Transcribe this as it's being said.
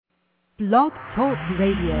Blog Talk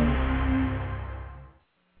Radio.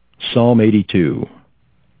 Psalm 82,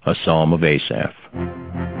 a psalm of Asaph.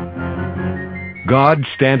 God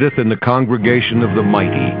standeth in the congregation of the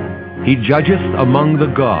mighty. He judgeth among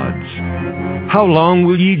the gods. How long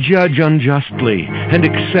will ye judge unjustly, and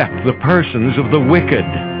accept the persons of the wicked?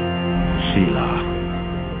 Selah.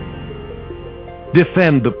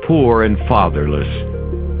 Defend the poor and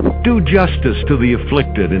fatherless. Do justice to the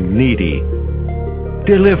afflicted and needy.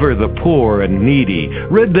 Deliver the poor and needy.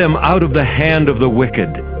 Rid them out of the hand of the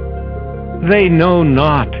wicked. They know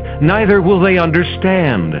not, neither will they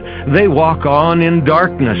understand. They walk on in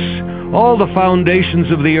darkness. All the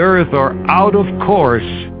foundations of the earth are out of course.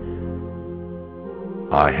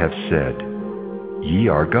 I have said, Ye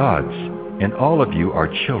are gods, and all of you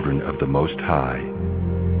are children of the Most High.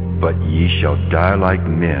 But ye shall die like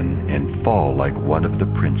men, and fall like one of the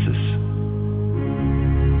princes.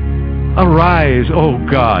 Arise, O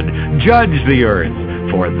God, judge the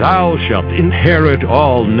earth, for thou shalt inherit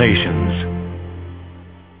all nations.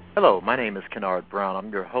 Hello, my name is Kennard Brown.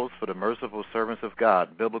 I'm your host for the Merciful Servants of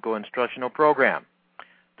God Biblical Instructional Program.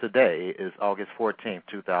 Today is August 14th,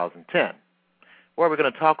 2010, where we're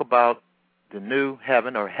going to talk about the new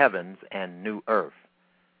heaven or heavens and new earth,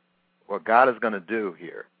 what God is going to do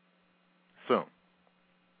here soon.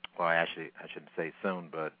 Well, actually, I shouldn't say soon,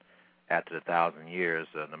 but after the 1,000 years,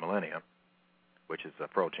 the millennium, which is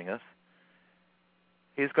approaching us,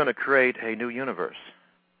 he's going to create a new universe,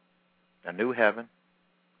 a new heaven,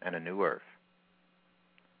 and a new earth.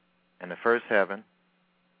 And the first heaven,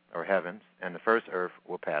 or heavens, and the first earth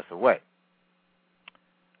will pass away.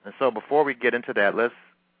 And so before we get into that,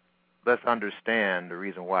 let's understand the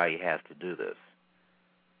reason why he has to do this.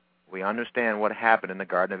 We understand what happened in the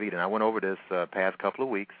Garden of Eden. I went over this past couple of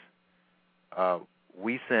weeks.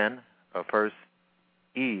 We sin, first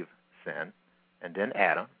Eve sinned, and then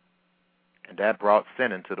Adam, and that brought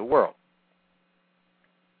sin into the world.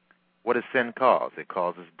 What does sin cause? It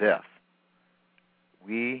causes death.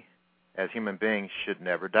 We, as human beings, should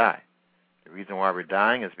never die. The reason why we're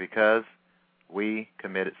dying is because we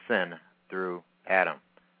committed sin through Adam,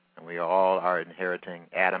 and we all are inheriting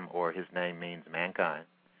Adam, or his name means mankind.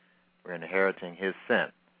 We're inheriting his sin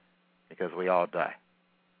because we all die.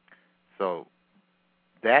 So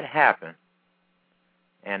that happened,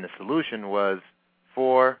 and the solution was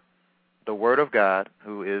for the Word of God,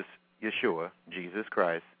 who is Yeshua, Jesus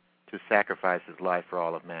Christ, to sacrifice his life for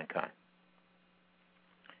all of mankind.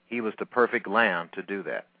 He was the perfect lamb to do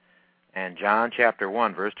that. And John chapter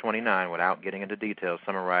 1, verse 29, without getting into details,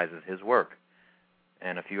 summarizes his work.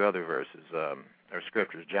 And a few other verses or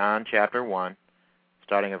scriptures. John chapter 1,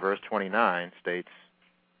 starting at verse 29, states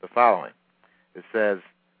the following. It says,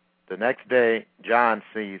 The next day John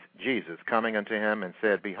sees Jesus coming unto him and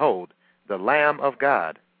said, Behold, the Lamb of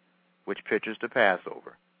God, which pictures the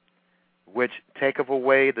Passover, which taketh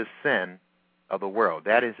away the sin of the world.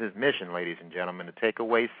 That is his mission, ladies and gentlemen, to take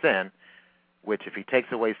away sin, which if he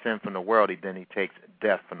takes away sin from the world, then he takes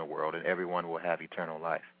death from the world, and everyone will have eternal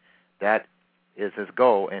life. That is his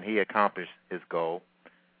goal, and he accomplished his goal,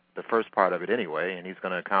 the first part of it anyway, and he's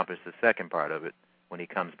going to accomplish the second part of it when he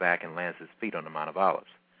comes back and lands his feet on the Mount of Olives.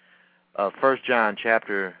 1 John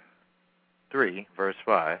chapter 3, verse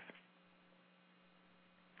 5.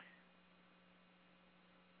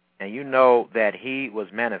 And you know that he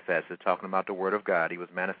was manifested, talking about the Word of God, he was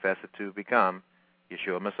manifested to become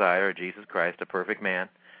Yeshua Messiah, or Jesus Christ, the perfect man,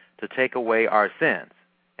 to take away our sins.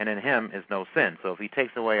 And in him is no sin. So if he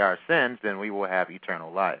takes away our sins, then we will have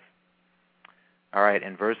eternal life. All right,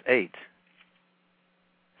 and verse 8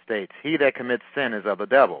 states, He that commits sin is of the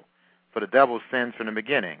devil, for the devil sins from the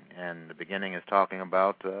beginning. And the beginning is talking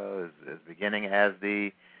about, is beginning as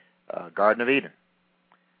the Garden of Eden.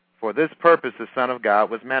 For this purpose the Son of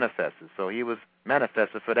God was manifested. So he was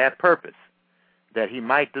manifested for that purpose, that he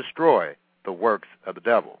might destroy the works of the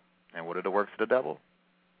devil. And what are the works of the devil?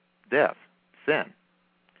 Death, sin.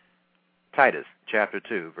 Titus chapter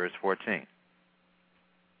 2, verse 14.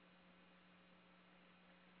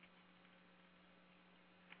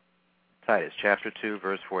 Titus chapter 2,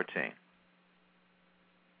 verse 14.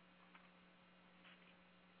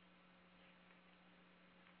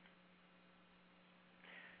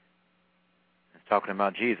 Talking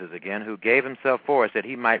about Jesus again, who gave himself for us that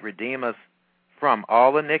he might redeem us from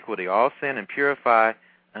all iniquity, all sin, and purify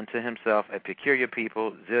unto himself a peculiar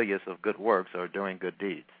people, zealous of good works, or doing good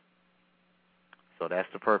deeds. So that's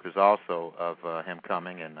the purpose also of him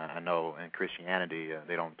coming. And I know in Christianity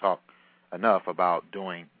they don't talk enough about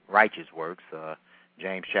doing righteous works.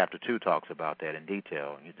 James chapter 2 talks about that in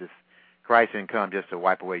detail. Christ didn't come just to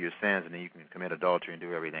wipe away your sins and then you can commit adultery and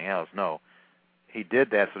do everything else. No. he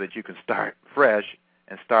did that so that you can start fresh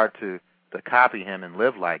and start to copy him and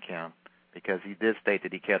live like him, because he did state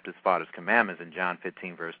that he kept his Father's commandments in John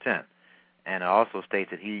 15, verse 10. And it also states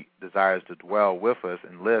that he desires to dwell with us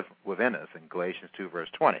and live within us in Galatians 2, verse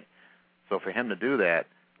 20. So for him to do that,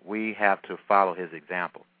 we have to follow his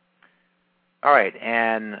example. All right,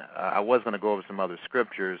 and I was going to go over some other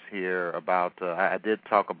scriptures here about, I did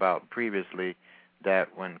talk about previously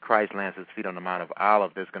that when Christ lands his feet on the Mount of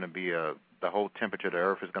Olives, there's going to be the whole temperature of the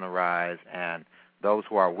earth is going to rise, and those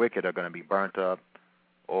who are wicked are going to be burnt up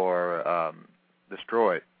or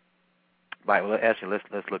destroyed. Well, actually,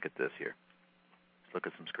 let's look at this here. Let's look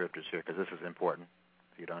at some scriptures here, because this is important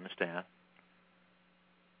for you to understand.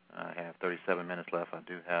 I have 37 minutes left. I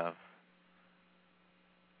do have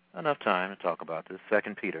enough time to talk about this.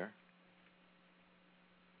 2 Peter.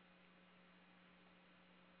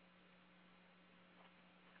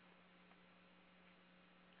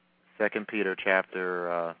 2 Peter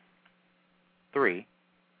chapter 3,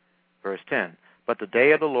 verse 10. But the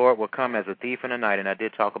day of the Lord will come as a thief in the night, and I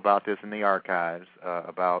did talk about this in the archives,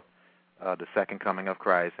 about the second coming of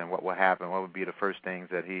Christ and what will happen, what would be the first things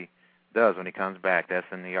that he does when he comes back. That's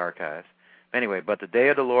in the archives. Anyway, but the day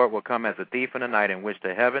of the Lord will come as a thief in the night, in which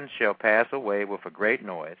the heavens shall pass away with a great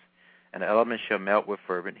noise, and the elements shall melt with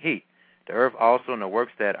fervent heat. The earth also and the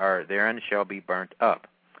works that are therein shall be burnt up.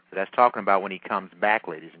 So that's talking about when he comes back,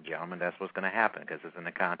 ladies and gentlemen. That's what's going to happen, because it's in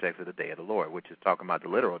the context of the day of the Lord, which is talking about the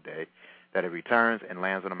literal day, that it returns and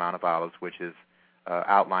lands on the Mount of Olives, which is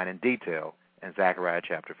outlined in detail in Zechariah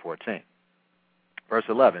chapter 14. Verse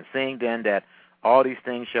 11, seeing then that all these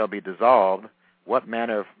things shall be dissolved, what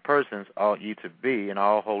manner of persons ought ye to be in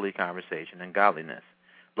all holy conversation and godliness,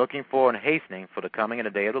 looking for and hastening for the coming of the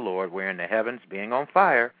day of the Lord, wherein the heavens, being on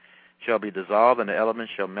fire, shall be dissolved, and the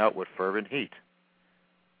elements shall melt with fervent heat.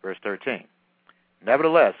 Verse 13,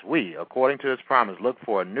 nevertheless, we, according to his promise, look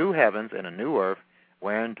for a new heavens and a new earth,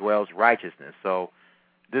 wherein dwells righteousness. So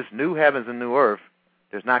this new heavens and new earth,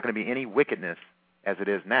 there's not going to be any wickedness as it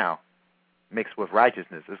is now mixed with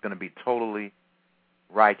righteousness. It's going to be totally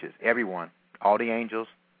righteous. Everyone, all the angels,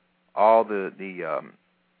 all the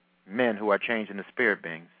men who are changed into spirit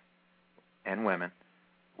beings and women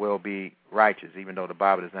will be righteous, even though the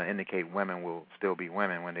Bible does not indicate women will still be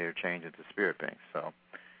women when they are changed into spirit beings. So,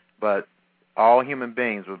 but all human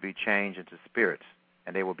beings will be changed into spirits,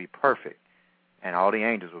 and they will be perfect. And all the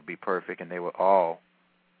angels will be perfect, and they will all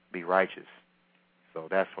be righteous. So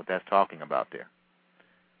that's what that's talking about there.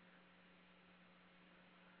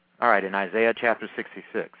 All right, in Isaiah chapter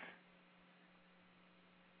 66.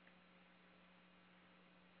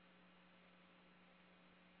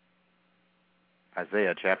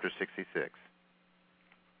 Isaiah chapter 66.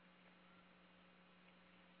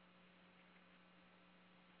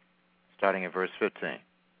 Starting at verse 15.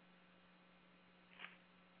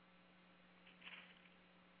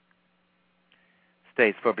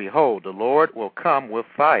 States, for behold, the Lord will come with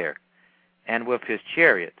fire, and with his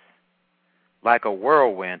chariots, like a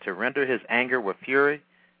whirlwind, to render his anger with fury,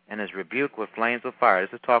 and his rebuke with flames of fire.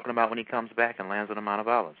 This is talking about when he comes back and lands on the Mount of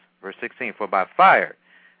Olives. Verse 16, for by fire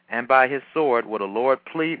and by his sword will the Lord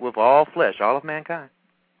plead with all flesh, all of mankind,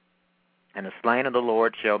 and the slain of the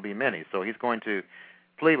Lord shall be many. So he's going to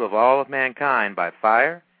plead with all of mankind by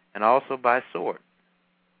fire and also by sword.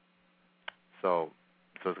 So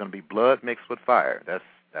it's going to be blood mixed with fire. That's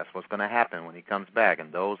what's going to happen when he comes back,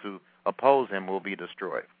 and those who oppose him will be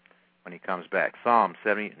destroyed when he comes back. Psalm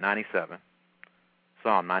 97.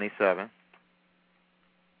 Psalm 97.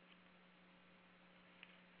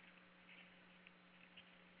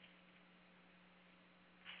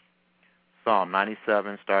 Psalm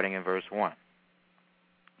 97, starting in verse 1.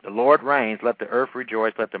 The Lord reigns, let the earth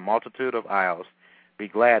rejoice, let the multitude of isles be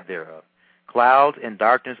glad thereof. Clouds and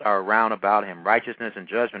darkness are round about him. Righteousness and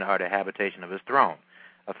judgment are the habitation of his throne.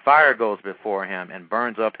 A fire goes before him and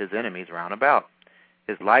burns up his enemies round about.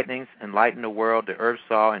 His lightnings enlighten the world. The earth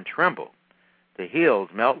saw and trembled. The hills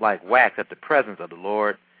melt like wax at the presence of the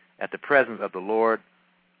Lord, at the presence of the Lord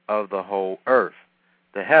of the whole earth.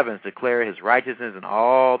 The heavens declare his righteousness, and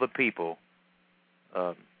all the people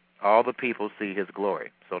see his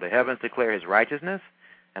glory. So the heavens declare his righteousness,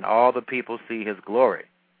 and all the people see his glory.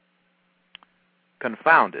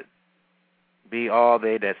 Confounded be all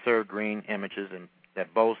they that serve green images and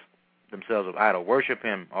that boast themselves of idol. Worship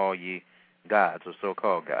him, all ye gods, or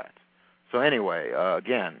so-called gods. So anyway,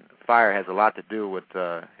 again, fire has a lot to do with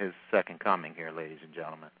his second coming here, ladies and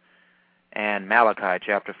gentlemen. And Malachi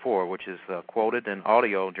chapter 4, which is quoted in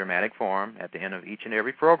audio dramatic form at the end of each and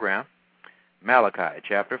every program. Malachi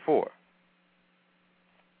chapter 4.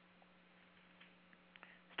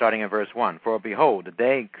 starting in verse 1. For behold, the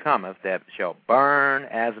day cometh that shall burn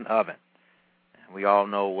as an oven. We all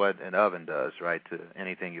know what an oven does, right, to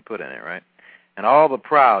anything you put in it, right? And all the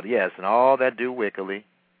proud, yes, and all that do wickedly,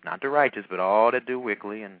 not the righteous, but all that do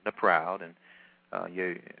wickedly and the proud. And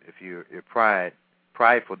if you're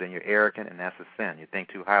prideful, then you're arrogant, and that's a sin. You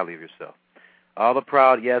think too highly of yourself. All the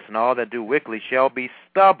proud, yes, and all that do wickedly shall be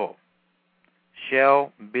stubble.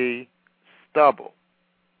 Shall be stubble.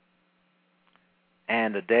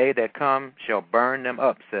 And the day that come shall burn them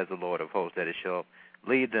up, says the Lord of hosts, that it shall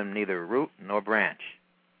leave them neither root nor branch.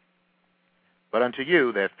 But unto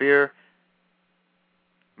you that fear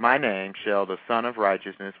my name shall the Son of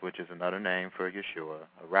Righteousness, which is another name for Yeshua,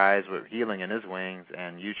 arise with healing in his wings,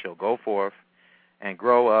 and you shall go forth and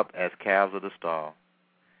grow up as calves of the stall.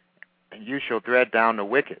 And you shall tread down the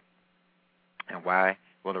wicked. And why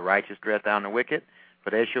will the righteous tread down the wicked?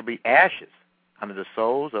 For they shall be ashes under the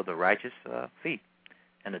soles of the righteous feet.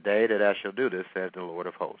 And the day that I shall do this, says the Lord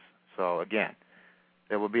of hosts. So again,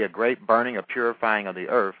 there will be a great burning, a purifying of the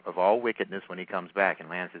earth of all wickedness when he comes back and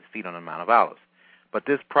lands his feet on the Mount of Olives. But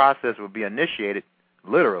this process will be initiated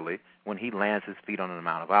literally when he lands his feet on the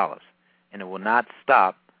Mount of Olives. And it will not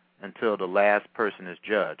stop until the last person is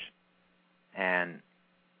judged. And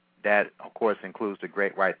that, of course, includes the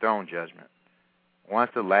great white throne judgment.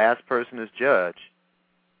 Once the last person is judged,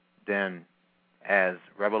 then as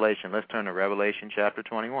Revelation, let's turn to Revelation chapter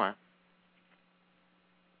 21.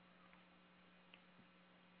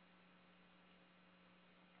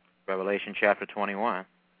 Revelation chapter 21.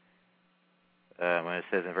 When it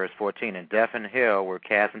says in verse 14, and death and hell were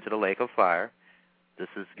cast into the lake of fire. This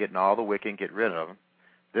is getting all the wicked and get rid of them.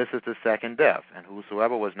 This is the second death, and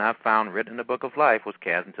whosoever was not found written in the book of life was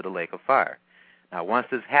cast into the lake of fire. Now, once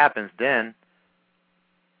this happens, then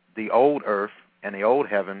the old earth and the old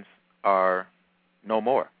heavens are no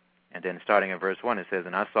more. And then starting in verse 1, it says,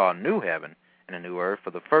 and I saw a new heaven and a new earth,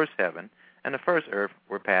 for the first heaven and the first earth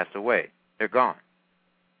were passed away. They're gone.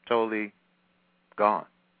 Totally gone.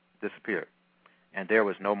 Disappeared. And there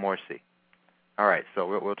was no more sea. All right, so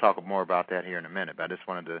we'll talk more about that here in a minute, but I just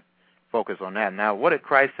wanted to focus on that. Now, what did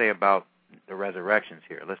Christ say about the resurrections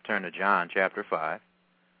here? Let's turn to John chapter 5.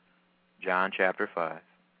 John chapter 5.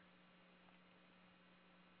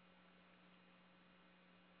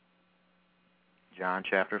 John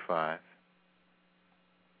chapter 5.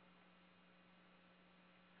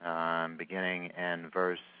 Beginning in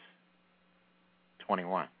verse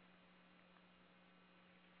 21.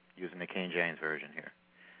 Using the King James Version here.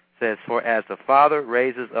 It says, for as the Father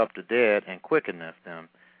raises up the dead and quickeneth them,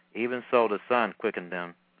 even so the Son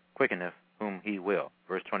quickeneth whom he will.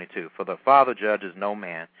 Verse 22, for the Father judges no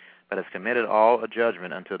man, but has committed all a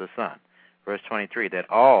judgment unto the Son. Verse 23, that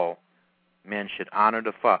all men should honor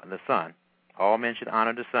the Son. All men should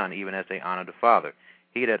honor the Son, even as they honor the Father.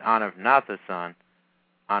 He that honoreth not the Son,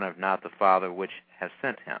 honoreth not the Father which hath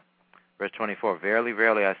sent him. Verse 24, verily,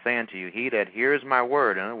 verily, I say unto you, he that hears my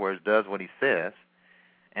word, in other words, does what he says,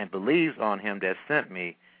 and believes on him that sent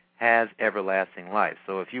me, has everlasting life.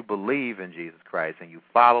 So if you believe in Jesus Christ and you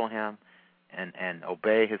follow him and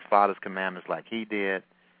obey his Father's commandments like he did,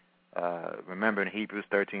 remember in Hebrews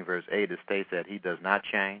 13, verse 8, it states that he does not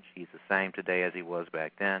change. He's the same today as he was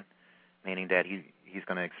back then, meaning that he's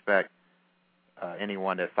going to expect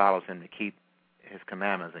anyone that follows him to keep his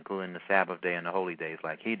commandments, including the Sabbath day and the holy days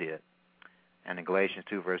like he did. And in Galatians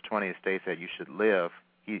 2, verse 20, it states that you should live,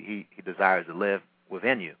 he desires to live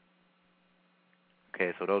within you.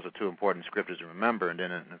 Okay, so those are two important scriptures to remember. And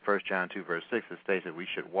then in 1 John 2, verse 6, it states that we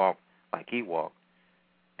should walk like he walked.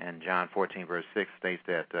 And John 14, verse 6 states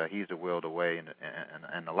that he's the will, the way,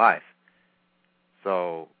 and the life.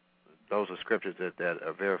 So those are scriptures that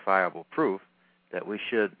are verifiable proof that we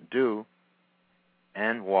should do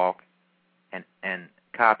and walk and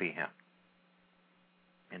copy him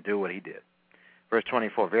and do what he did. Verse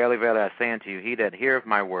 24, verily, verily, I say unto you, he that heareth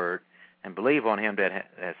my word and believe on him that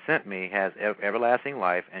has sent me has everlasting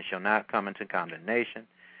life and shall not come into condemnation,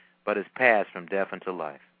 but is passed from death unto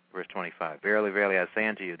life. Verse 25, verily, verily, I say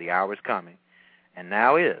unto you, the hour is coming, and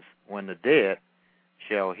now is, when the dead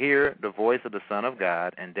shall hear the voice of the Son of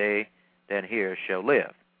God, and they that hear shall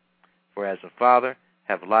live. For as the Father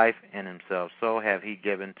hath life in himself, so hath he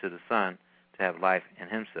given to the Son to have life in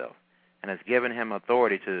himself, and has given him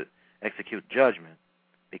authority to execute judgment,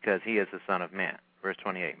 because he is the Son of Man. Verse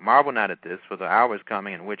 28, marvel not at this, for the hour is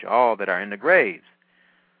coming in which all that are in the graves.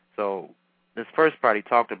 So this first part he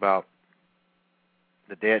talked about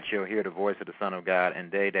the dead shall hear the voice of the Son of God,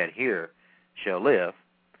 and they that hear shall live.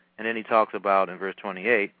 And then he talks about in verse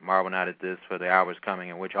 28, marvel not at this, for the hour is coming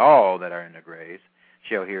in which all that are in the graves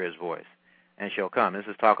shall hear his voice. and shall come. This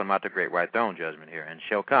is talking about the great white throne judgment here. And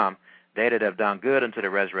shall come, they that have done good unto the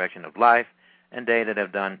resurrection of life, and they that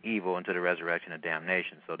have done evil unto the resurrection of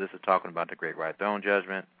damnation. So this is talking about the great white throne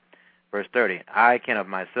judgment. Verse 30, I can of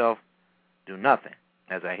myself do nothing.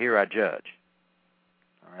 As I hear, I judge.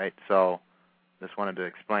 All right, so just wanted to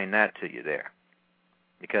explain that to you there.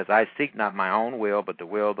 Because I seek not my own will, but the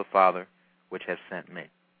will of the Father which has sent me.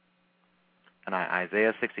 And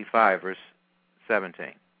Isaiah 65, verse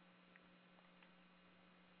 17.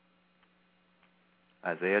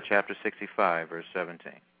 Isaiah chapter 65, verse 17.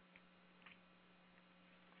 It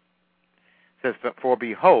says, for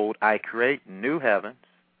behold, I create new heavens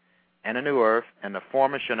and a new earth, and the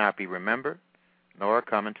former shall not be remembered, nor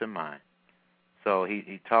come into mind. So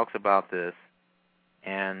he talks about this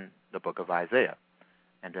in the book of Isaiah.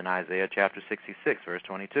 And then Isaiah chapter 66, verse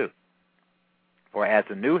 22. For as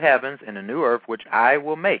the new heavens and the new earth which I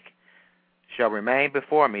will make shall remain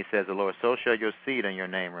before me, says the Lord, so shall your seed and your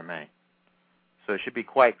name remain. So it should be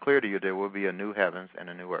quite clear to you there will be a new heavens and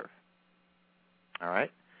a new earth. All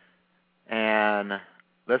right? And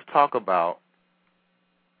let's talk about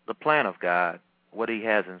the plan of God, what he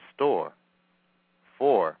has in store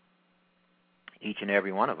for each and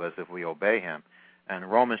every one of us if we obey him.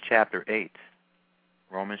 And Romans chapter 8.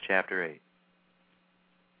 Romans chapter 8.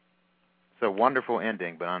 It's a wonderful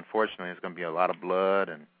ending, but unfortunately it's going to be a lot of blood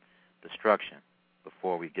and destruction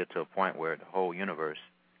before we get to a point where the whole universe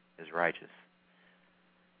is righteous.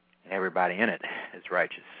 And everybody in it is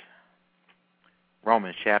righteous.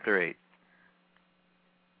 Romans chapter 8.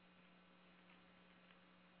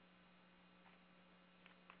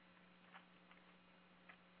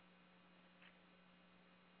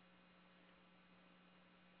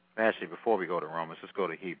 Actually, before we go to Romans, let's go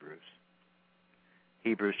to Hebrews.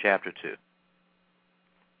 Hebrews chapter 2.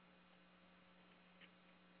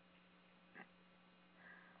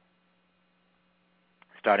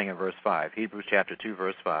 Starting in verse 5. Hebrews chapter 2,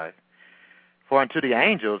 verse 5. For unto the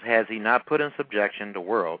angels has he not put in subjection the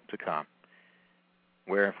world to come,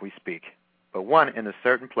 whereof we speak. But one in a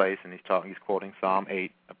certain place, and he's quoting Psalm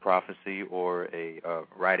 8, a prophecy or a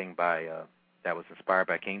writing by that was inspired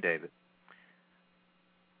by King David.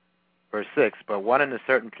 Verse 6, but one in a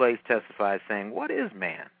certain place testifies, saying, what is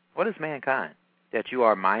man? What is mankind? That you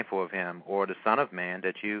are mindful of him, or the Son of Man,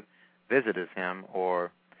 that you visiteth him,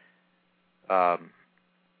 or, the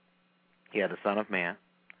Son of Man.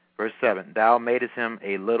 Verse 7, thou madest him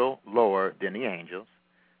a little lower than the angels.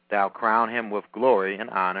 Thou crowned him with glory and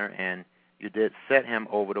honor, and you did set him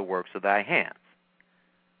over the works of thy hands.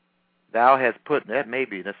 Thou hast put, that may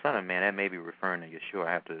be, the Son of Man, that may be referring to Yeshua.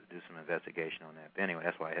 I have to do some investigation on that. But anyway,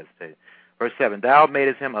 that's why I hesitated. Verse 7, thou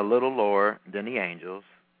madest him a little lower than the angels.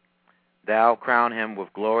 Thou crowned him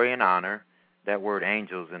with glory and honor. That word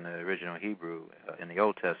angels in the original Hebrew, in the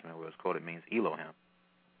Old Testament where it's quoted, means Elohim,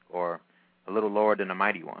 or a little lower than the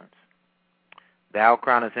mighty ones. Thou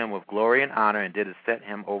crownest him with glory and honor, and didst set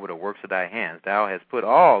him over the works of thy hands. Thou hast put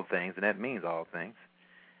all things, and that means all things,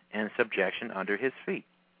 in subjection under his feet.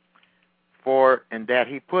 For in that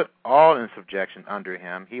he put all in subjection under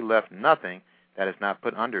him, he left nothing that is not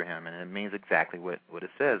put under him. And it means exactly what it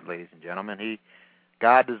says, ladies and gentlemen.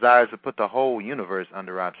 God desires to put the whole universe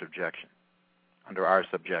under our subjection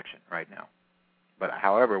right now. But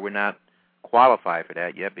however, we're not qualified for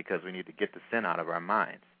that yet because we need to get the sin out of our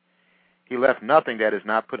minds. He left nothing that is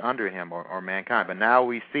not put under him or mankind. But now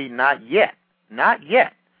we see not yet,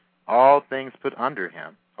 all things put under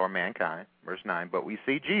him or mankind, verse 9, but we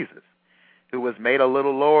see Jesus, who was made a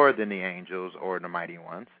little lower than the angels or the mighty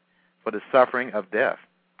ones, for the suffering of death,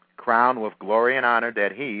 crowned with glory and honor,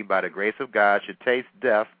 that he, by the grace of God, should taste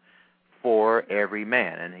death for every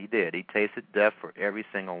man. And he did. He tasted death for every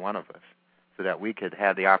single one of us, so that we could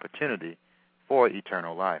have the opportunity for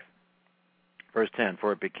eternal life. Verse 10,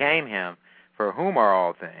 for it became him for whom are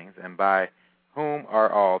all things, and by whom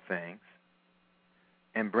are all things,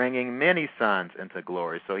 and bringing many sons into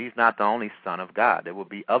glory. So he's not the only Son of God. There will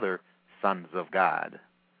be other sons of God.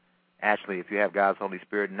 Actually, if you have God's Holy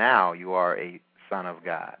Spirit now, you are a son of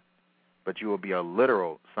God. But you will be a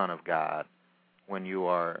literal son of God when you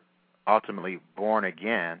are ultimately born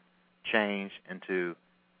again, changed into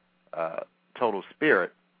total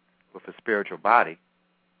spirit with a spiritual body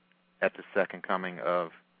at the second coming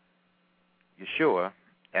of Yeshua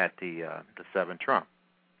at the seventh trump.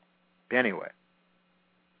 Anyway.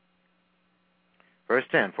 Verse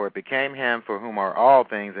 10, for it became him for whom are all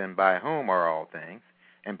things, and by whom are all things,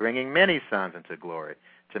 and bringing many sons into glory,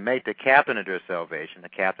 to make the captain of their salvation, the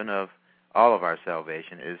captain of all of our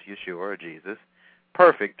salvation is Yeshua or Jesus,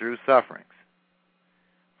 perfect through sufferings.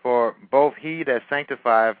 For both he that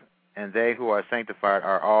sanctifieth and they who are sanctified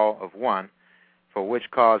are all of one, for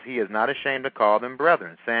which cause he is not ashamed to call them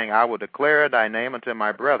brethren, saying, I will declare thy name unto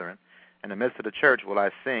my brethren. In the midst of the church will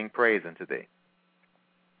I sing praise unto thee.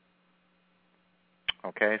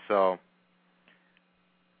 Okay, so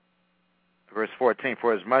verse 14,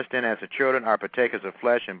 for as much then as the children are partakers of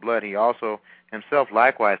flesh and blood, he also himself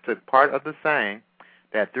likewise took part of the same,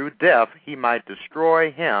 that through death he might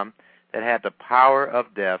destroy him that had the power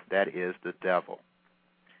of death, that is, the devil,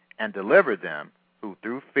 and deliver them who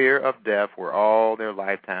through fear of death were all their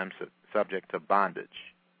lifetime subject to bondage.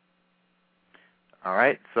 All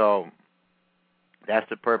right, so that's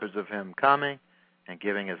the purpose of him coming and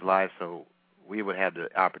giving his life so we would have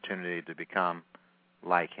the opportunity to become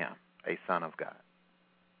like him, a son of God.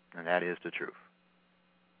 And that is the truth.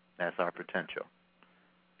 That's our potential.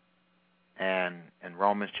 And in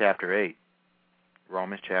Romans chapter 8,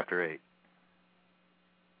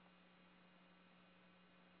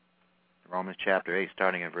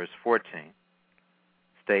 starting in verse 14,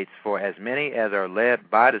 states, for as many as are led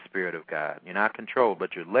by the Spirit of God, you're not controlled,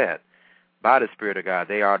 but you're led by the Spirit of God,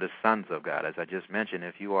 they are the sons of God. As I just mentioned,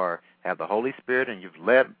 if you have the Holy Spirit and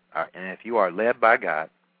if you are led by God,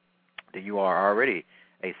 then you are already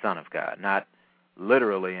a son of God. Not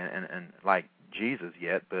literally and like Jesus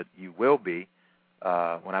yet, but you will be.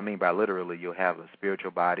 What I mean by literally, you'll have a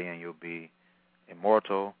spiritual body and you'll be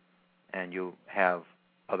immortal and you'll have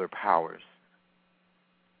other powers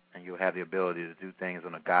and you'll have the ability to do things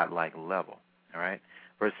on a God-like level. All right?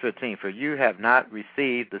 Verse 15, for you have not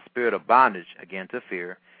received the spirit of bondage again to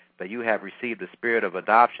fear, but you have received the spirit of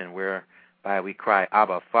adoption, whereby we cry,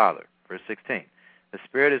 Abba, Father. Verse 16, the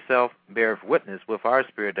Spirit itself beareth witness with our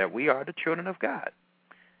spirit that we are the children of God.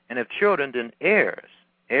 And if children, then heirs,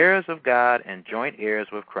 heirs of God and joint heirs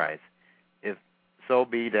with Christ, if so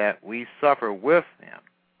be that we suffer with him.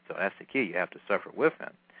 So that's the key, you have to suffer with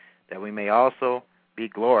him, that we may also be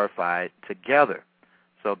glorified together.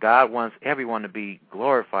 So God wants everyone to be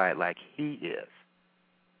glorified like he is.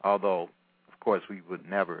 Although, of course, we would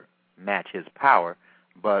never match his power,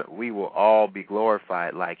 but we will all be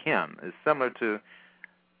glorified like him. It's similar to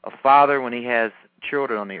a father when he has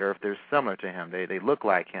children on the earth. They're similar to him. They look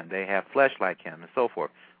like him. They have flesh like him and so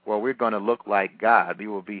forth. Well, we're going to look like God. We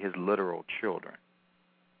will be his literal children.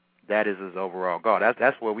 That is his overall goal.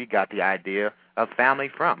 That's where we got the idea of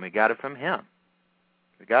family from. We got it from him.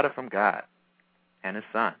 We got it from God and his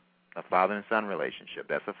son, a father and son relationship.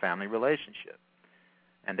 That's a family relationship.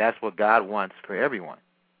 And that's what God wants for everyone.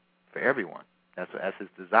 For everyone. That's his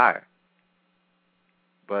desire.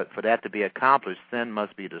 But for that to be accomplished, sin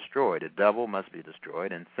must be destroyed. The devil must be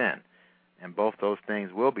destroyed and sin. And both those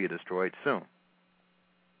things will be destroyed soon.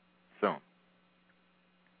 Soon.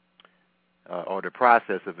 Or the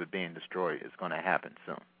process of it being destroyed is going to happen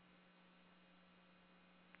soon.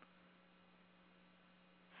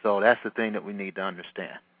 So that's the thing that we need to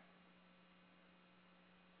understand.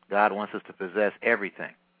 God wants us to possess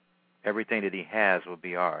everything. Everything that he has will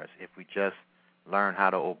be ours if we just learn how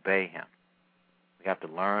to obey him. We have to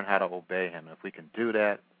learn how to obey him. If we can do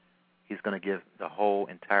that, he's going to give the whole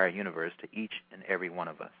entire universe to each and every one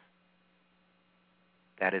of us.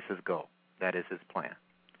 That is his goal. That is his plan.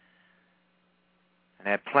 And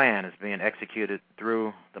that plan is being executed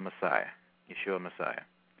through the Messiah, Yeshua Messiah.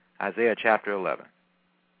 Isaiah chapter 11.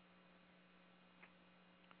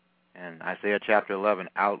 And Isaiah chapter 11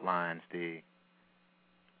 outlines the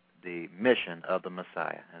mission of the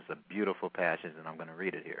Messiah. It's a beautiful passage, and I'm going to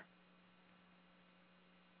read it here.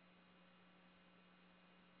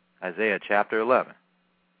 Isaiah chapter 11,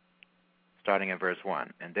 starting in verse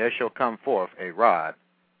 1. And there shall come forth a rod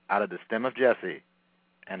out of the stem of Jesse,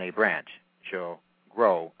 and a branch shall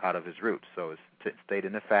grow out of his roots. So it's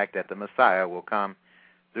stating the fact that the Messiah will come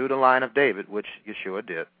through the line of David, which Yeshua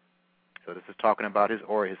did. So this is talking about his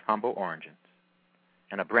humble origins.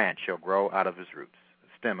 And a branch shall grow out of his roots, the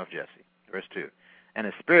stem of Jesse. Verse 2. And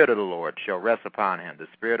the Spirit of the Lord shall rest upon him, the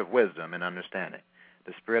Spirit of wisdom and understanding,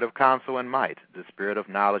 the Spirit of counsel and might, the Spirit of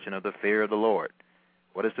knowledge and of the fear of the Lord.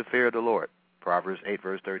 What is the fear of the Lord? Proverbs 8,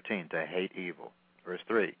 verse 13, to hate evil. Verse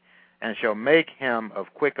 3. And shall make him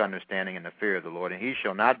of quick understanding in the fear of the Lord, and he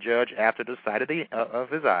shall not judge after the sight of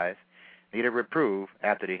his eyes, neither reprove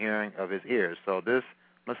after the hearing of his ears. So this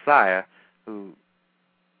Messiah, who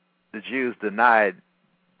the Jews denied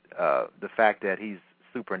the fact that he's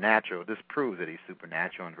supernatural, this proves that he's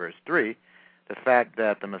supernatural in verse 3. The fact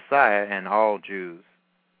that the Messiah, and all Jews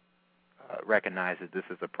recognize that this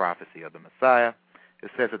is a prophecy of the Messiah.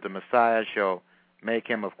 It says that the Messiah shall make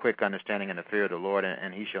him of quick understanding in the fear of the Lord,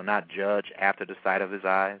 and he shall not judge after the sight of his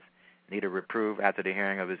eyes, neither reprove after the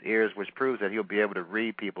hearing of his ears, which proves that he'll be able to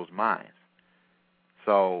read people's minds.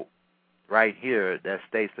 So right here that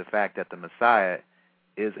states the fact that the Messiah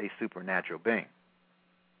is a supernatural being.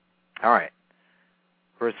 All right.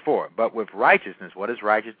 Verse 4, but with righteousness, what is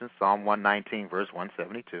righteousness? Psalm 119, verse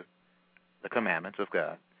 172, the commandments of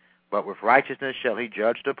God. But with righteousness shall he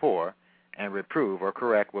judge the poor and reprove or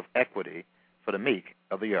correct with equity for the meek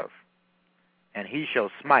of the earth. And he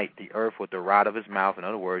shall smite the earth with the rod of his mouth. In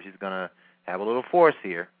other words, he's going to have a little force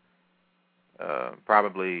here,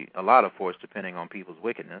 probably a lot of force depending on people's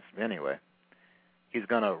wickedness. Anyway, he's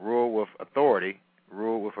going to rule with authority,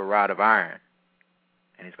 rule with a rod of iron,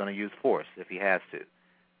 and he's going to use force if he has to.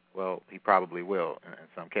 Well, he probably will in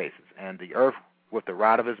some cases. And the earth with the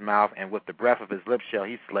rod of his mouth and with the breath of his lips shall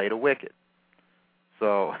he slay the wicked.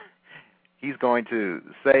 So he's going to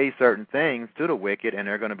say certain things to the wicked, and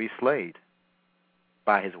they're going to be slayed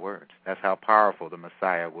by his words. That's how powerful the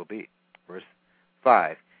Messiah will be. Verse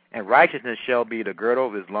 5, and righteousness shall be the girdle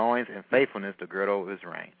of his loins, and faithfulness the girdle of his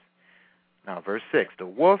reins. Now, verse 6, the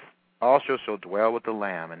wolf also shall dwell with the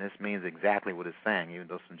lamb, and this means exactly what it's saying, even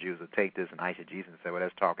though some Jews will take this and eisegesis and say, well,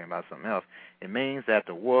 that's talking about something else. It means that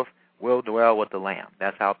the wolf will dwell with the lamb.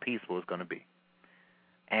 That's how peaceful it's going to be.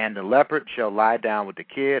 And the leopard shall lie down with the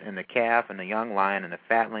kid and the calf and the young lion and the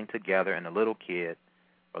fatling together, and the little kid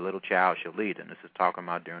or little child shall lead them. This is talking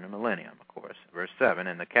about during the millennium, of course. Verse 7,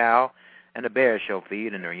 and the cow and the bear shall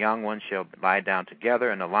feed, and their young ones shall lie down together,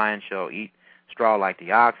 and the lion shall eat straw like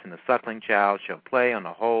the ox, and the suckling child shall play on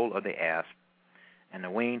the hole of the asp, and the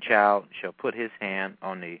weaned child shall put his hand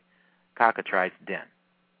on the cockatrice's den.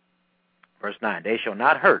 Verse 9, they shall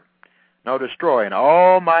not hurt nor destroy in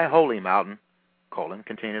all my holy mountain,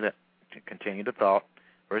 continue the thought.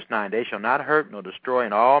 Verse 9, they shall not hurt nor destroy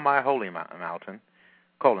in all my holy mountain,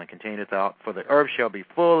 continue the thought, for the earth shall be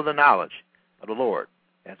full of the knowledge of the Lord,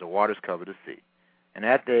 as the waters cover the sea. And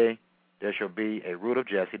that day there shall be a root of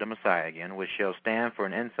Jesse, the Messiah again, which shall stand for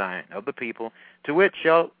an ensign of the people, to which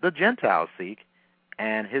shall the Gentiles seek,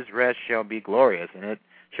 and his rest shall be glorious. And it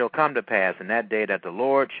shall come to pass in that day that the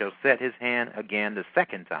Lord shall set his hand again the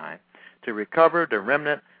second time, to recover the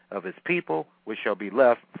remnant of his people, which shall be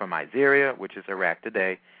left from Assyria, which is Iraq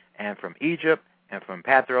today, and from Egypt, and from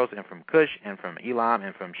Pathros, and from Cush, and from Elam,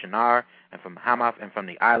 and from Shinar, and from Hamath, and from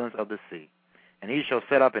the islands of the sea. And he shall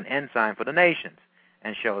set up an ensign for the nations,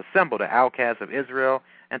 and shall assemble the outcasts of Israel,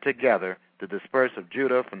 and together the dispersed of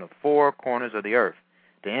Judah from the four corners of the earth.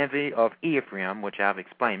 The envy of Ephraim, which I've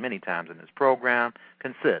explained many times in this program,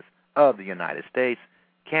 consists of the United States,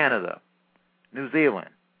 Canada, New Zealand,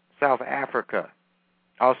 South Africa,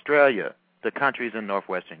 Australia, the countries in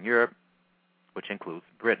northwestern Europe, which includes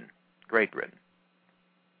Britain, Great Britain.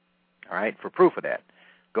 All right, for proof of that,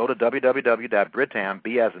 go to www.britam,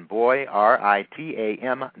 B as in boy,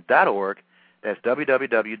 RITAM.org. That's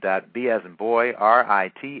www.B as in boy,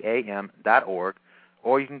 RITAM.org.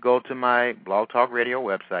 Or you can go to my Blog Talk Radio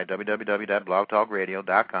website,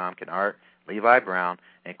 www.blogtalkradio.com, Kennard Levi Brown,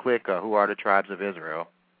 and click Who Are the Tribes of Israel,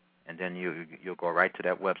 and then you'll go right to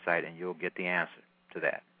that website and you'll get the answer to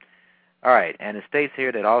that. All right, and it states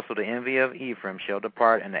here that also the envy of Ephraim shall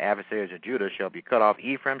depart, and the adversaries of Judah shall be cut off.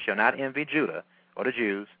 Ephraim shall not envy Judah or the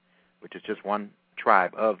Jews, which is just one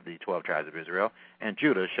tribe of the 12 tribes of Israel, and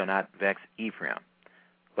Judah shall not vex Ephraim.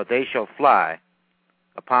 But they shall fly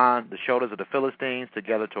upon the shoulders of the Philistines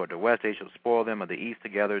together toward the west. They shall spoil them of the east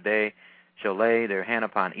together. They shall lay their hand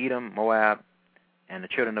upon Edom, Moab, and the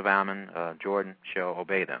children of Ammon, Jordan, shall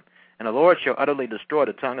obey them. And the Lord shall utterly destroy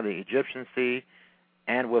the tongue of the Egyptian sea,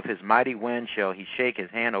 and with his mighty wind shall he shake his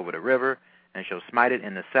hand over the river, and shall smite it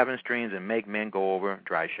in the seven streams, and make men go over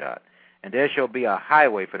dry shod. And there shall be a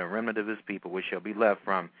highway for the remnant of his people, which shall be left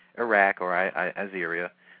from Iraq or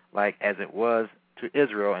Assyria, like as it was to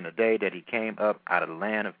Israel in the day that he came up out of the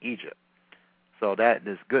land of Egypt. So that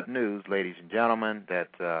is good news, ladies and gentlemen, that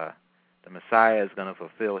the Messiah is going to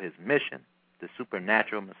fulfill his mission, the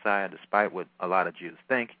supernatural Messiah, despite what a lot of Jews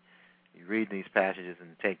think. You read these passages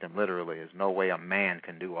and take them literally. There's no way a man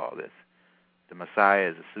can do all this. The Messiah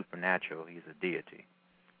is a supernatural. He's a deity.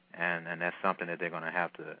 And that's something that they're going to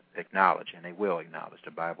have to acknowledge, and they will acknowledge.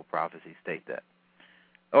 The Bible prophecies state that.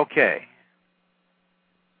 Okay.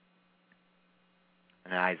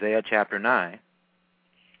 In Isaiah chapter 9,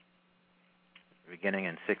 beginning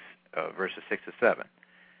in verses 6 to 7.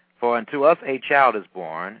 For unto us a child is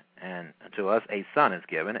born, and unto us a son is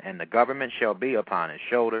given, and the government shall be upon his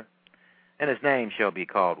shoulder, and his name shall be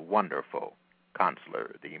called Wonderful,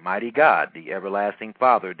 Counselor, the Mighty God, the Everlasting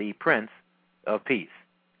Father, the Prince of Peace.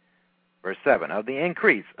 Verse 7, of the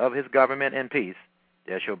increase of his government and peace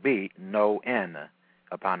there shall be no end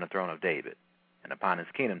upon the throne of David, and upon his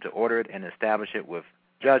kingdom, to order it and establish it with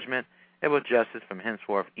judgment and with justice from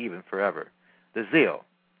henceforth even forever. The zeal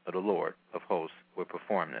of the Lord of hosts will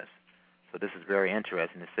perform this. So this is very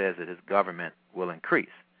interesting. It says that his government will increase.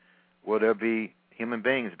 Will there be human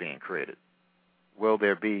beings being created? Will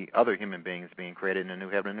there be other human beings being created in the new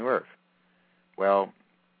heaven and new earth? Well,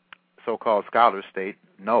 so-called scholars state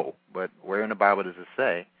no, but where in the Bible does it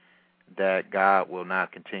say that God will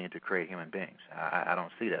not continue to create human beings? I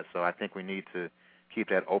don't see that. So I think we need to keep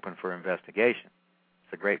that open for investigation.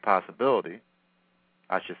 It's a great possibility.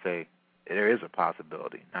 I should say there is a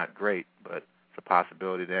possibility, not great, but it's a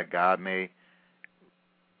possibility that God may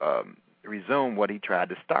resume what he tried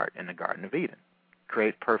to start in the Garden of Eden,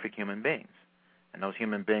 create perfect human beings. And those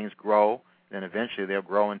human beings grow, then eventually they'll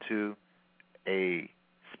grow into a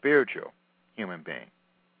spiritual human being.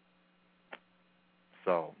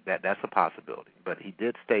 So that's a possibility. But he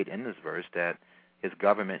did state in this verse that his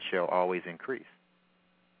government shall always increase.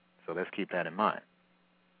 So let's keep that in mind.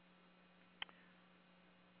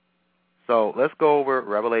 So let's go over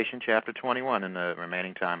Revelation chapter 21 in the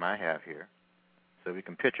remaining time I have here, so we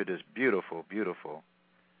can picture this beautiful, beautiful.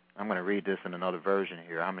 I'm going to read this in another version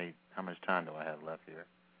here. How much time do I have left here?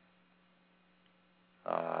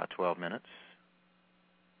 12 minutes.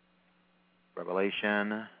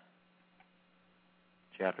 Revelation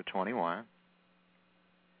chapter 21.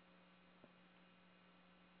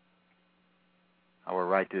 I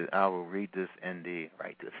will read this in the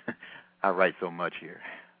I write so much here.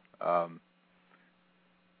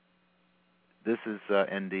 This is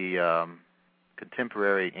in the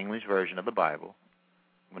contemporary English version of the Bible.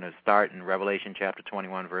 I'm going to start in Revelation chapter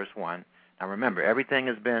 21, verse 1. Now remember, everything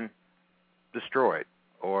has been destroyed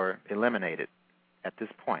or eliminated at this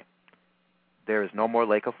point. There is no more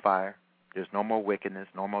lake of fire. There's no more wickedness,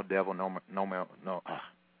 no more devil, no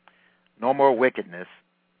more wickedness,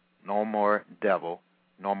 no more devil,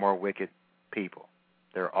 no more wicked people.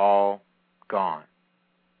 They're all gone.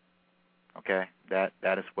 Okay?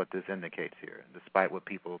 That is what this indicates here. Despite what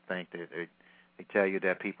people think, they tell you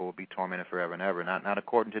that people will be tormented forever and ever. Not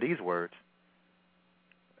according to these words.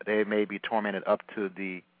 They may be tormented up to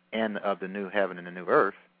the end of the new heaven and the new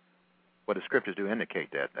earth. But the scriptures do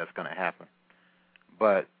indicate that that's going to happen.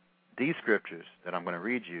 But these scriptures that I'm going to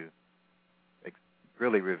read you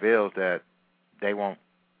really reveals that they won't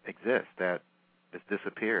exist, that it's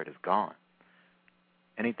disappeared, it's gone.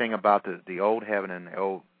 Anything about the old heaven and the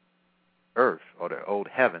old earth, or the old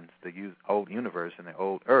heavens, the old universe and the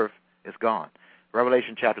old earth, is gone.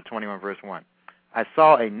 Revelation chapter 21, verse 1. I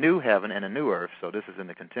saw a new heaven and a new earth, so this is in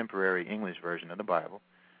the contemporary English version of the Bible.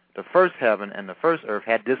 The first heaven and the first earth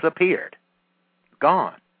had disappeared,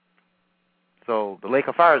 gone. So the lake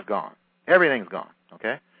of fire is gone. Everything's gone,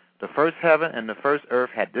 okay? The first heaven and the first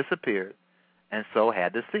earth had disappeared, and so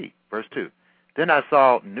had the sea. Verse 2. Then I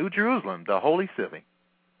saw New Jerusalem, the holy city,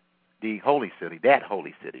 that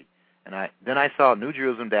holy city. And then I saw New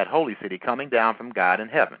Jerusalem, that holy city, coming down from God in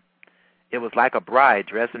heaven. It was like a bride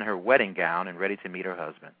dressed in her wedding gown and ready to meet her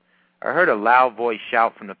husband. I heard a loud voice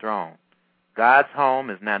shout from the throne. God's home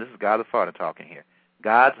is now, this is God the Father talking here,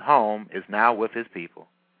 God's home is now with his people.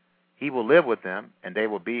 He will live with them, and they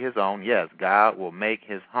will be his own. Yes, God will make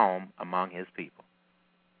his home among his people.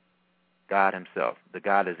 God himself. The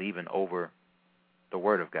God is even over the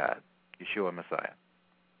word of God, Yeshua Messiah.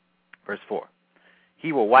 Verse 4.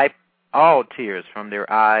 He will wipe all tears from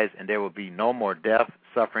their eyes, and there will be no more death,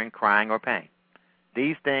 suffering, crying, or pain.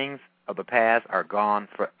 These things of the past are gone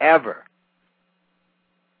forever.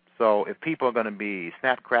 So if people are going to be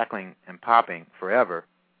snap, crackling, and popping forever,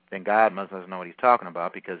 then God must know what he's talking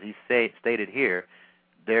about, because he stated here,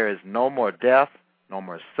 there is no more death, no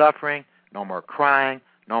more suffering, no more crying,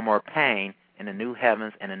 no more pain in the new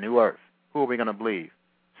heavens and the new earth. Who are we going to believe?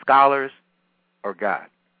 Scholars or God?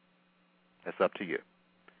 That's up to you.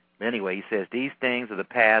 But anyway, he says, these things of the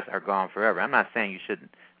past are gone forever. I'm not saying you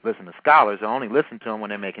shouldn't listen to scholars. I only listen to them when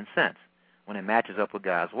they're making sense, when it matches up with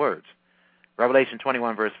God's words. Revelation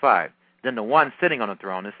 21, verse 5. Then the one sitting on the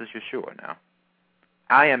throne, this is Yeshua now,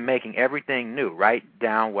 I am making everything new. Write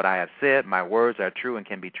down what I have said. My words are true and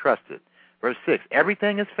can be trusted. Verse 6,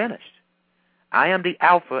 everything is finished. I am the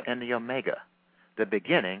Alpha and the Omega, the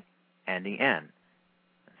beginning and the end.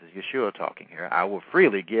 This is Yeshua talking here. I will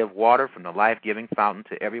freely give water from the life-giving fountain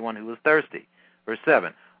to everyone who is thirsty. Verse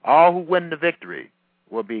 7, all who win the victory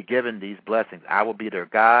will be given these blessings. I will be their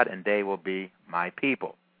God, and they will be my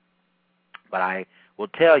people. But I will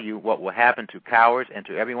tell you what will happen to cowards and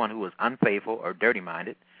to everyone who is unfaithful or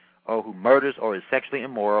dirty-minded, or who murders or is sexually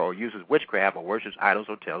immoral or uses witchcraft or worships idols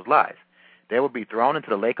or tells lies. They will be thrown into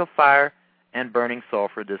the lake of fire and burning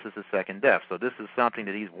sulfur. This is the second death. So this is something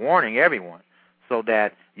that he's warning everyone, so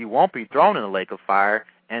that you won't be thrown in the lake of fire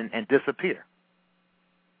and disappear.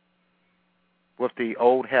 with the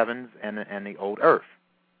old heavens and the old earth.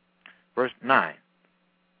 Verse 9,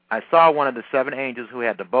 I saw one of the 7 angels who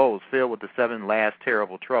had the bowls filled with the 7 last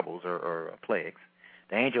terrible troubles or plagues.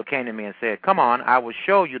 The angel came to me and said, come on, I will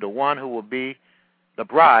show you the one who will be the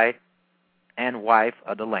bride and wife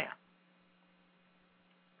of the Lamb.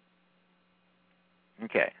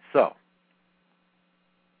 Okay, so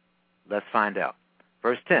let's find out.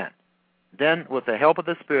 Verse 10, then with the help of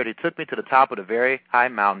the Spirit, he took me to the top of the very high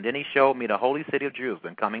mountain. Then he showed me the holy city of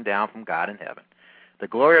Jerusalem coming down from God in heaven. The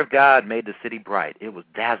glory of God made the city bright. It was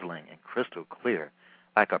dazzling and crystal clear,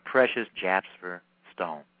 like a precious jasper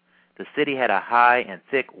stone. The city had a high and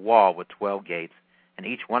thick wall with 12 gates, and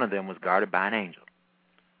each one of them was guarded by an angel.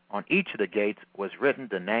 On each of the gates was written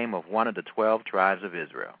the name of one of the 12 tribes of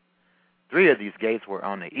Israel. 3 of these gates were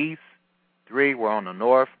on the east, 3 were on the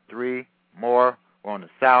north, 3 more were on the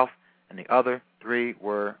south, and the other 3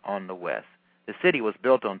 were on the west. The city was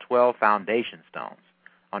built on 12 foundation stones.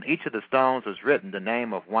 On each of the stones was written the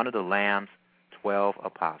name of one of the Lamb's 12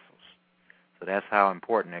 apostles. So that's how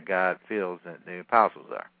important that God feels that the apostles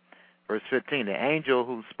are. Verse 15, the angel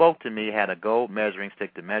who spoke to me had a gold measuring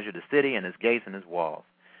stick to measure the city and its gates and its walls.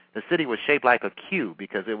 The city was shaped like a cube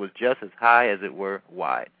because it was just as high as it were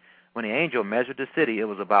wide. When the angel measured the city, it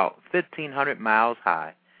was about 1,500 miles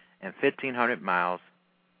high and 1,500 miles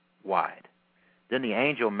wide. Then the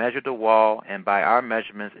angel measured the wall, and by our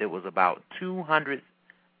measurements, it was about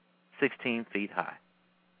 216 feet high.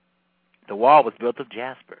 The wall was built of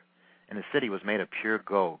jasper, and the city was made of pure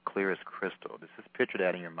gold, clear as crystal. Just picture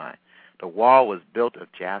that in your mind. The wall was built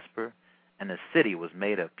of jasper, and the city was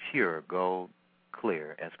made of pure gold,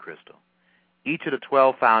 clear as crystal. Each of the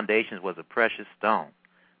 12 foundations was a precious stone.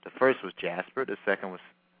 The first was jasper, the second was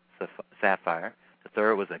sapphire, the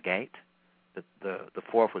third was agate, the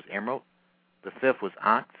fourth was emerald, the fifth was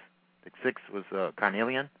onyx, the sixth was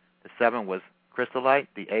carnelian, the seventh was chrysolite,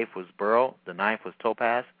 the eighth was beryl, the ninth was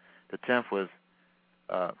topaz, the 10th was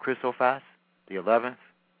chrysoprase, the 11th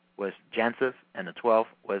was jacinth, and the 12th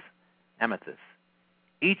was amethyst.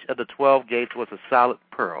 Each of the 12 gates was a solid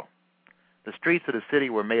pearl. The streets of the city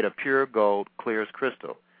were made of pure gold, clear as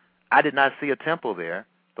crystal. I did not see a temple there.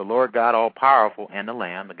 The Lord God all-powerful and the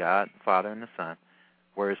Lamb, the God, Father, and the Son,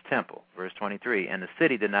 were his temple. Verse 23, and the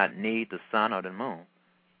city did not need the sun or the moon.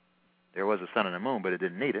 There was a sun and a moon, but it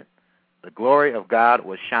didn't need it. The glory of God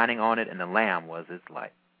was shining on it, and the Lamb was its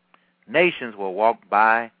light. Nations will walk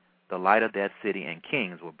by the light of that city, and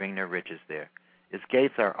kings will bring their riches there. Its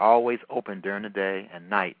gates are always open during the day, and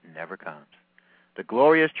night never comes. The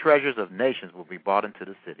glorious treasures of nations will be brought into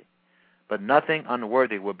the city. But nothing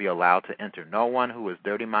unworthy will be allowed to enter. No one who is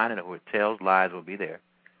dirty-minded or who tells lies will be there,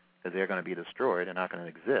 because they're going to be destroyed. They're not going to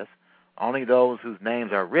exist. Only those whose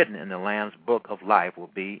names are written in the Lamb's book of life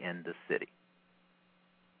will be in the city.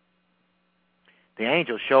 The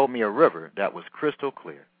angel showed me a river that was crystal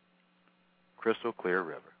clear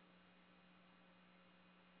river.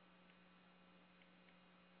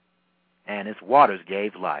 And its waters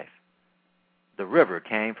gave life. The river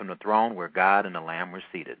came from the throne where God and the Lamb were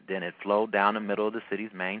seated. Then it flowed down the middle of the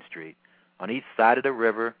city's main street. On each side of the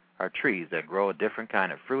river are trees that grow a different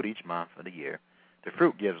kind of fruit each month of the year. The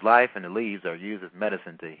fruit gives life, and the leaves are used as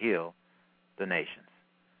medicine to heal the nations.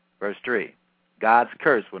 Verse 3, God's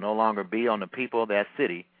curse will no longer be on the people of that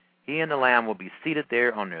city. He and the Lamb will be seated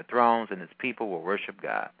there on their thrones, and his people will worship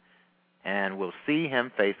God and will see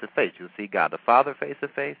him face to face. You'll see God the Father face to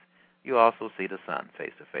face. You also see the Son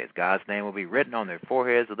face to face. God's name will be written on their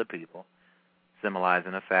foreheads of the people,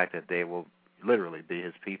 symbolizing the fact that they will literally be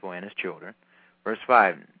his people and his children. Verse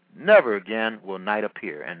 5, never again will night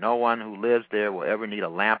appear, and no one who lives there will ever need a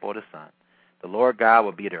lamp or the sun. The Lord God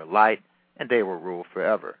will be their light, and they will rule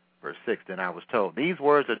forever. Verse 6, then I was told, these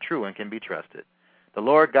words are true and can be trusted. The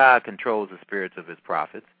Lord God controls the spirits of his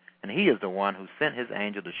prophets, and he is the one who sent his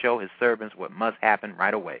angel to show his servants what must happen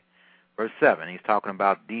right away. Verse 7, he's talking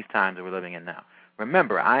about these times that we're living in now.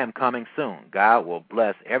 Remember, I am coming soon. God will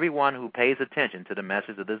bless everyone who pays attention to the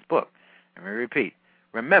message of this book. Let me repeat.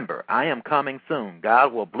 Remember, I am coming soon.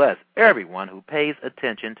 God will bless everyone who pays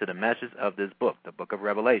attention to the message of this book, the book of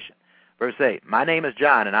Revelation. Verse 8, my name is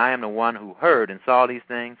John, and I am the one who heard and saw these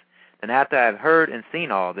things. Then after I have heard and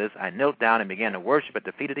seen all this, I knelt down and began to worship at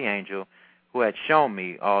the feet of the angel who had shown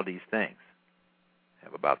me all these things. I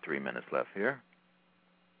have about 3 minutes left here.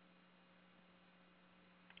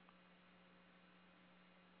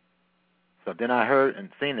 So then I heard and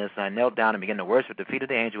seen this, and I knelt down and began to worship at the feet of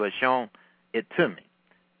the angel who had shown it to me.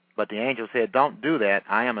 But the angel said, don't do that.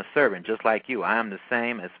 I am a servant just like you. I am the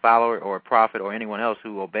same as follower or a prophet or anyone else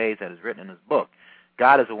who obeys that is written in this book.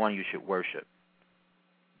 God is the one you should worship.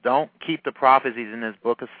 Don't keep the prophecies in this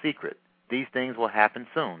book a secret. these things will happen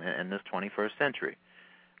soon in this 21st century.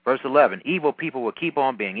 Verse 11, evil people will keep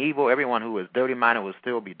on being evil. Everyone who is dirty-minded will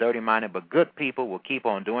still be dirty-minded, but good people will keep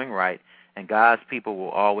on doing right, and God's people will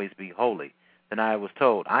always be holy. Then I was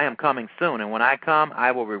told, I am coming soon, and when I come,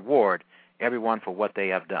 I will reward everyone for what they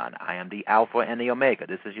have done. I am the Alpha and the Omega.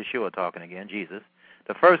 This is Yeshua talking again, Jesus.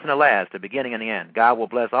 The first and the last, the beginning and the end. God will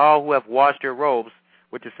bless all who have washed their robes,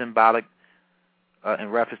 which is symbolic in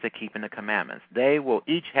reference to keeping the commandments. They will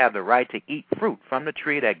each have the right to eat fruit from the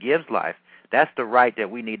tree that gives life. That's the right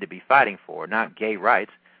that we need to be fighting for, not gay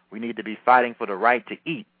rights. We need to be fighting for the right to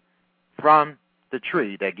eat from the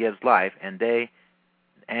tree that gives life, and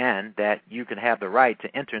that you can have the right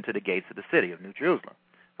to enter into the gates of the city of New Jerusalem.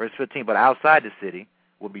 Verse 15, but outside the city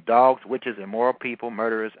will be dogs, witches, immoral people,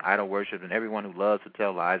 murderers, idol worshipers, and everyone who loves to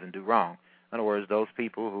tell lies and do wrong. In other words, those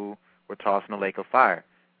people who were tossed in the lake of fire.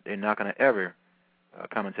 They're not going to ever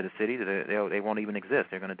come into the city. They won't even exist.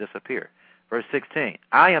 They're going to disappear. Verse 16,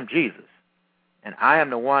 I am Jesus, and I am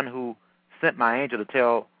the one who sent my angel to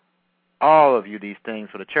tell all of you these things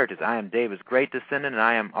for the churches. I am David's great descendant, and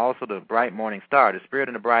I am also the bright morning star. The Spirit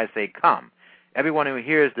and the bride say, come. Everyone who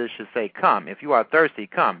hears this should say, come. If you are thirsty,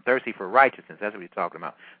 come. Thirsty for righteousness. That's what he's talking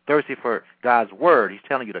about. Thirsty for God's word. He's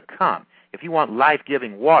telling you to come. If you want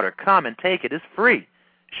life-giving water, come and take it. It's free.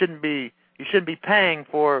 You shouldn't be paying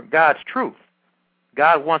for God's truth.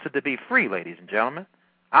 God wants it to be free, ladies and gentlemen.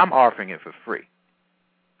 I'm offering it for free.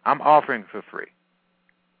 I'm offering for free.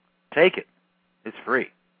 Take it. It's free.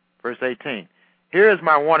 Verse 18. Here is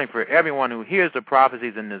my warning for everyone who hears the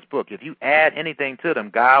prophecies in this book. If you add anything to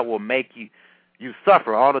them, God will make you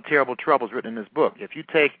suffer all the terrible troubles written in this book. If you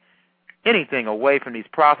take anything away from these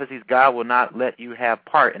prophecies, God will not let you have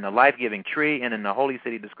part in the life-giving tree and in the holy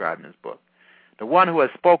city described in this book. The one who has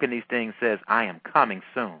spoken these things says, I am coming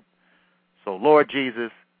soon. So, Lord Jesus,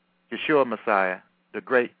 Yeshua Messiah, the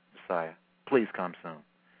great Messiah, please come soon.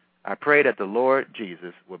 I pray that the Lord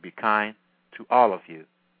Jesus will be kind to all of you.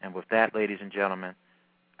 And with that, ladies and gentlemen,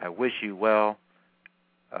 I wish you well.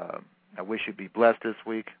 I wish you be blessed this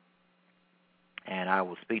week. And I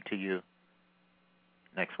will speak to you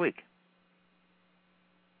next week.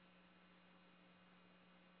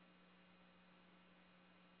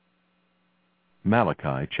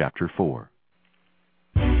 Malachi chapter 4.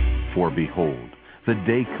 For behold, the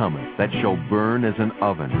day cometh that shall burn as an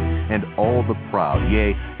oven, and all the proud,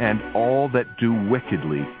 yea, and all that do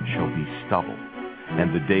wickedly shall be stubble.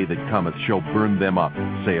 And the day that cometh shall burn them up,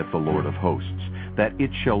 saith the Lord of hosts, that it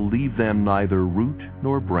shall leave them neither root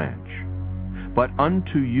nor branch. But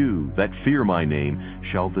unto you that fear my name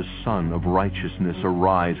shall the Son of Righteousness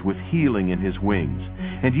arise with healing in his wings,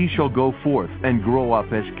 and ye shall go forth and grow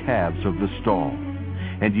up as calves of the stall.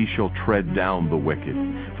 And ye shall tread down the wicked,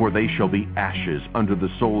 for they shall be ashes under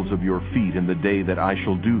the soles of your feet in the day that I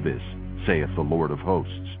shall do this, saith the Lord of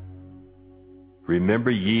hosts.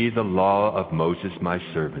 Remember ye the law of Moses my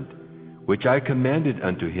servant, which I commanded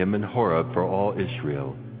unto him in Horeb for all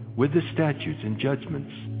Israel, with the statutes and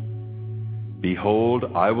judgments. Behold,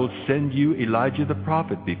 I will send you Elijah the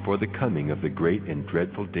prophet before the coming of the great and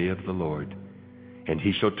dreadful day of the Lord. And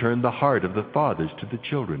he shall turn the heart of the fathers to the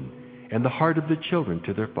children, and the heart of the children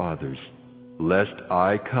to their fathers, lest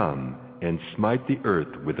I come and smite the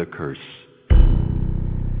earth with a curse.